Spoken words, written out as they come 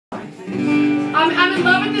I'm in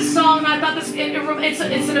love with this song, and I thought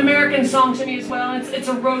it's an American song to me as well. It's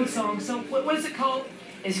a road song. So what is it called?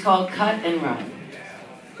 It's called Cut and Run.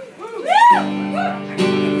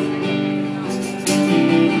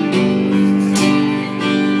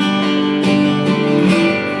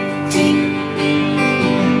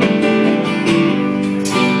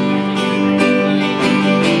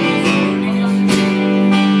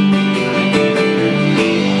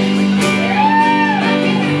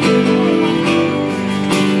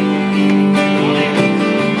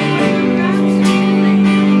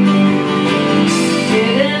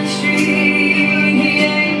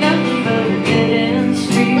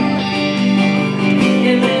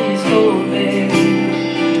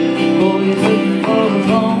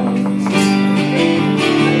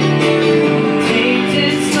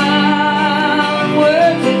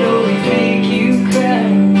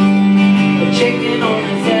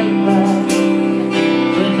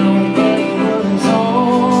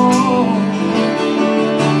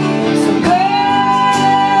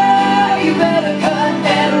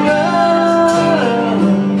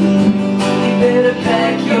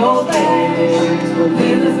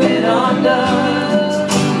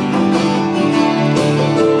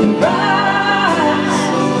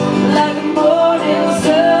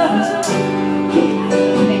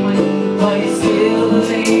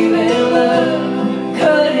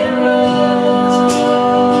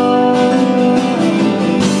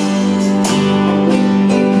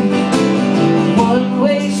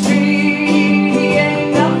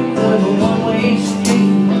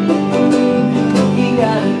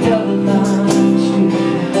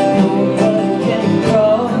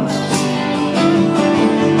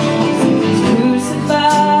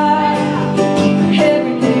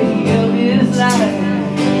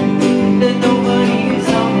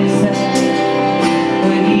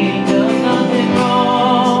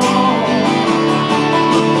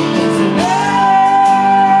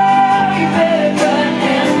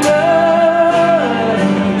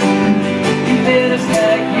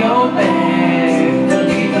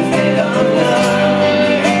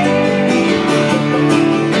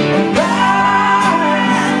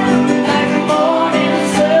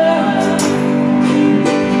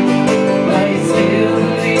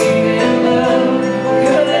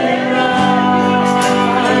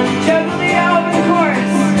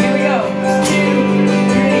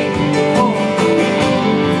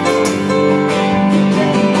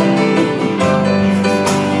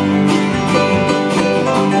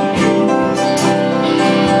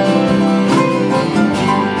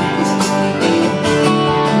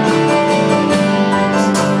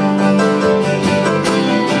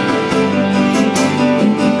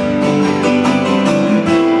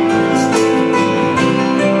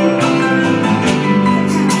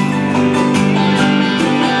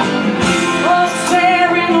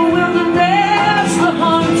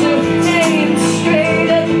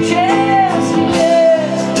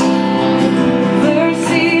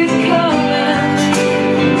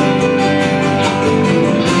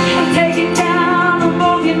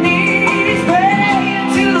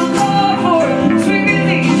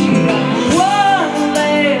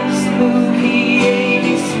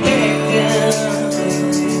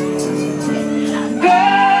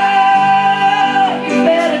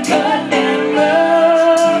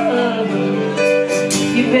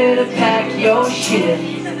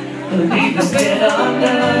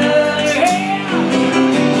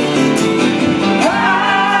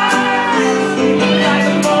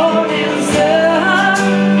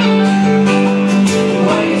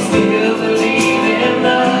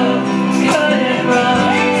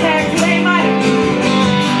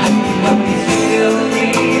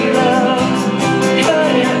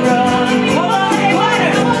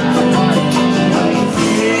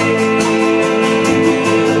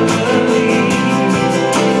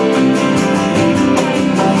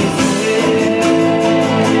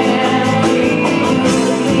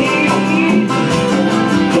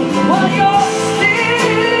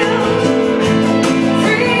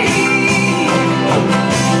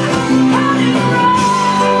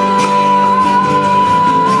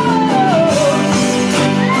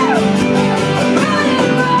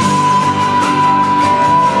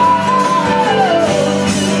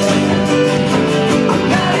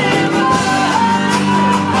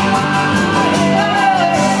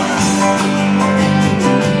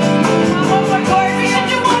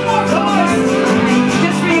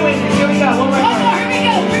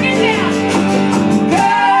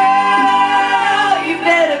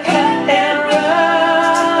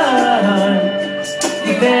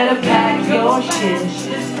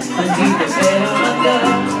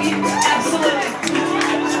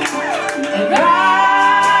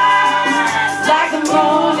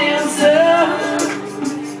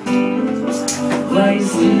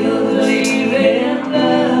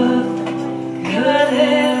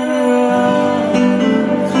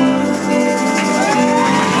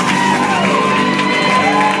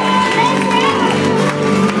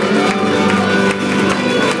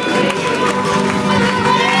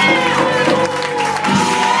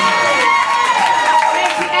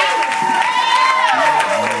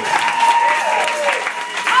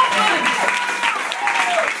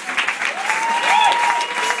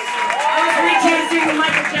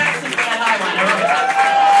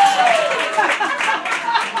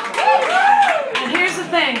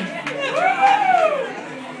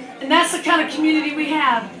 the kind of community we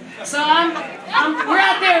have. So we're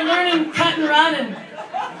out there learning cut and run, and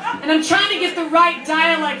I'm trying to get the right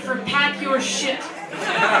dialect for pack your shit.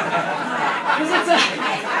 Because it's a...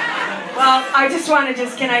 Well, I just want to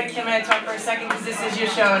can I talk for a second, because this is your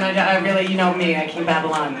show, and I really, you know me, I can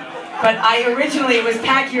babble on. But originally it was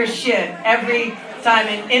pack your shit every time,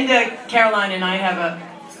 and Inda, Carolyn, and I have a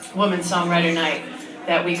woman songwriter night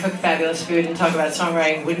that we cook fabulous food and talk about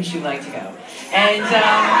songwriting. Wouldn't you like to go? And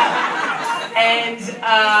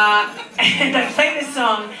I play this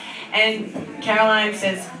song, and Carolyn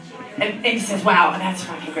says, and he says, "Wow, that's a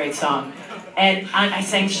fucking great song." And I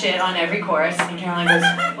sang shit on every chorus, and Carolyn goes,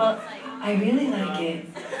 "Well, I really like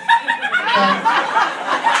it, but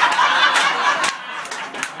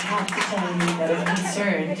I have to tell you that I'm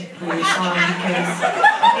concerned for your song because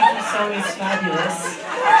I think your song is fabulous.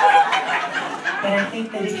 But I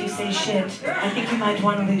think that if you say shit, I think you might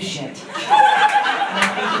want to lose shit. And I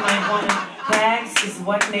think you might want to... Bags is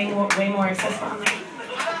way more accessible." I'm like,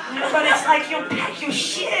 "But it's like you'll pack your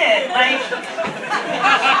shit, like..."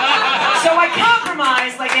 So I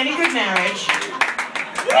compromise like any good marriage.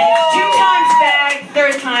 And it's 2 times bag,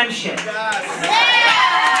 3rd time shit. Just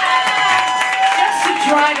to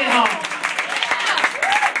drive it home.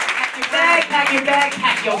 Pack your bag,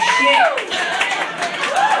 pack your shit.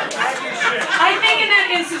 I think in that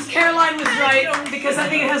instance, Caroline was right, because I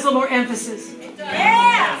think it has a little more emphasis.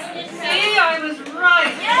 Yeah! See, I was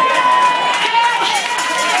right.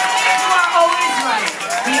 You are always right.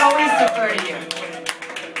 We always defer to you.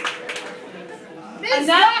 Miss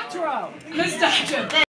Doctorow. Miss Doctorow.